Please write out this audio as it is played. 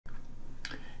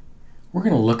We're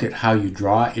going to look at how you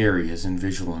draw areas in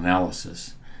visual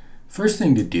analysis. First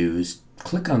thing to do is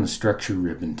click on the Structure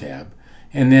ribbon tab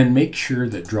and then make sure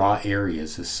that Draw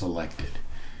Areas is selected.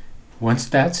 Once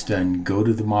that's done, go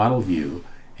to the model view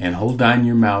and hold down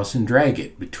your mouse and drag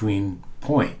it between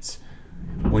points.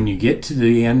 When you get to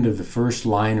the end of the first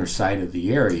line or side of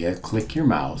the area, click your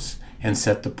mouse and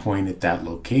set the point at that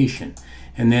location,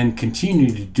 and then continue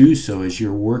to do so as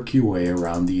you work your way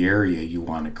around the area you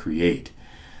want to create.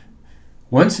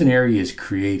 Once an area is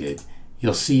created,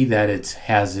 you'll see that it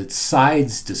has its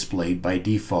sides displayed by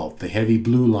default. The heavy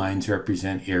blue lines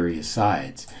represent area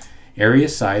sides. Area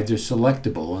sides are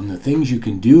selectable, and the things you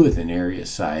can do with an area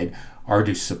side are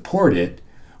to support it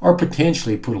or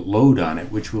potentially put a load on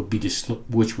it, which will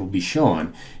be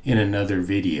shown in another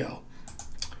video.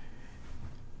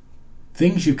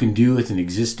 Things you can do with an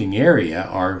existing area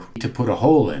are to put a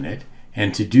hole in it,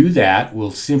 and to do that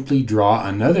we'll simply draw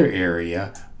another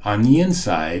area on the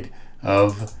inside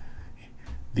of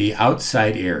the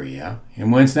outside area,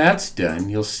 and once that's done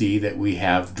you'll see that we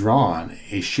have drawn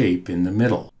a shape in the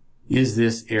middle. Is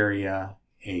this area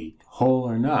a hole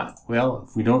or not? Well,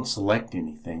 if we don't select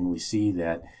anything, we see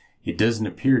that it doesn't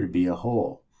appear to be a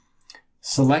hole.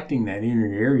 Selecting that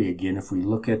inner area again, if we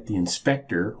look at the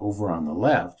inspector over on the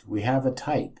left, we have a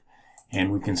type,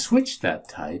 and we can switch that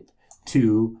type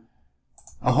to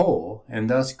a hole and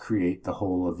thus create the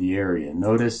hole of the area.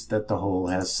 Notice that the hole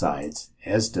has sides,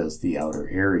 as does the outer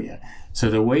area. So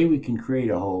the way we can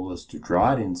create a hole is to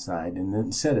draw it inside and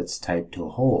then set its type to a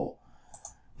hole.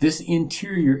 This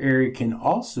interior area can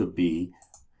also be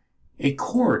a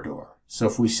corridor. So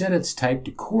if we set its type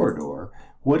to corridor,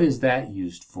 what is that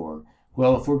used for?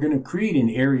 Well, if we're going to create an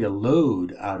area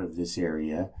load out of this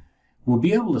area, we'll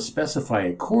be able to specify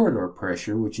a corridor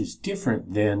pressure, which is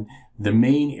different than the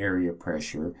main area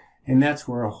pressure, and that's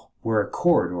where a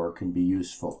corridor can be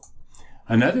useful.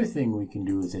 Another thing we can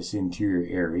do with this interior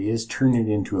area is turn it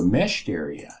into a meshed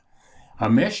area. A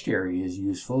meshed area is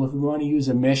useful if we want to use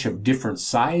a mesh of different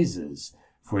sizes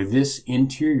for this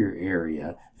interior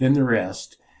area than the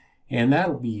rest, and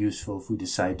that'll be useful if we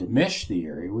decide to mesh the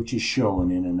area, which is shown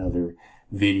in another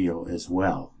video as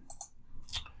well.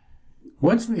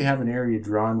 Once we have an area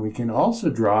drawn, we can also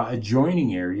draw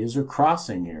adjoining areas or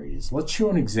crossing areas. Let's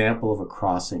show an example of a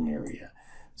crossing area.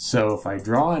 So if I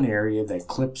draw an area that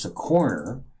clips a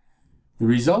corner, the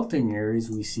resulting areas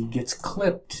we see gets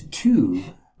clipped to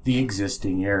the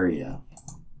existing area.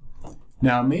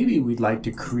 Now maybe we'd like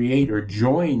to create or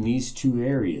join these two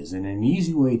areas, and an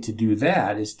easy way to do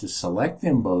that is to select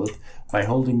them both by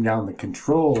holding down the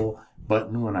Control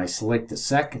button when I select the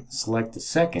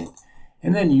second,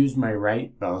 and then use my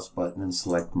right mouse button and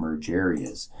select Merge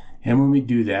Areas. And when we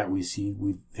do that, we see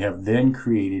we have then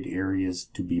created areas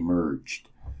to be merged.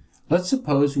 Let's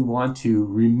suppose we want to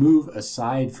remove a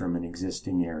side from an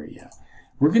existing area.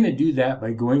 We're going to do that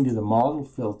by going to the Model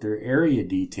Filter, Area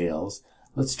Details.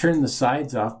 Let's turn the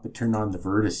sides off but turn on the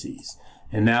vertices.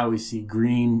 And now we see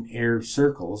green air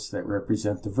circles that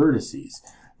represent the vertices.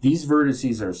 These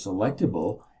vertices are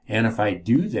selectable, and if I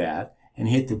do that and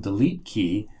hit the Delete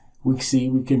key, we see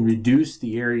we can reduce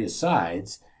the area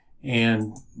sides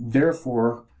and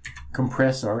therefore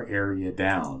compress our area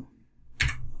down.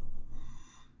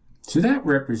 So that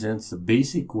represents the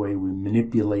basic way we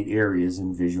manipulate areas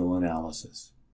in visual analysis.